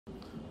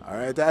All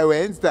right, I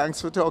Wayne,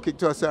 thanks for talking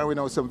to us. And we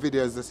know some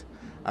videos that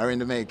are in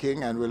the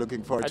making, and we're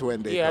looking forward to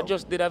when they Yeah, I come.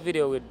 just did a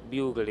video with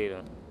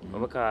Bugle,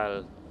 what we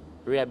call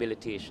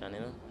rehabilitation.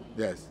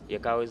 Yes. Yeah,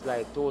 cause it's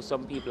like to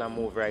some people I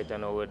move right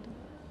now with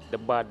the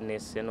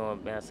badness,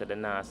 may I say the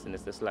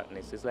nastiness, the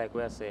slackness. It's like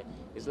where I say,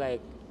 it's like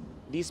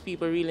these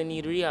people really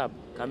need rehab.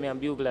 Cause me and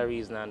Bugle are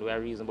reason and we are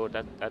reason about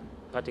that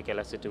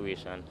particular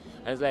situation.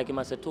 And it's like you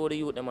must say to the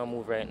youth them I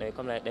move right now, it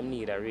come like them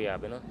need a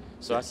rehab.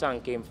 So a song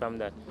came from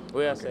that.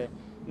 Where I say,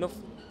 no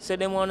say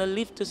them wanna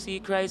live to see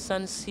Christ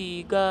and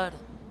see God.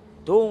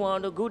 Don't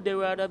want the good, they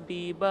rather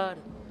be bad.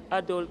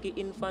 Adult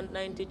infant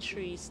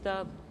 93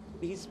 stab.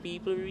 These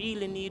people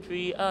really need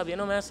rehab, you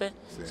know what I say?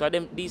 So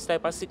these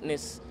type of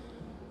sickness,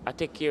 I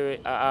take care,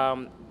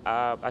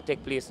 I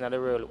take place in the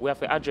world. We have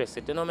to address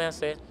it, you know what I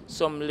say?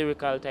 Some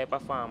lyrical type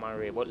of farm and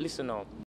rap. But listen now,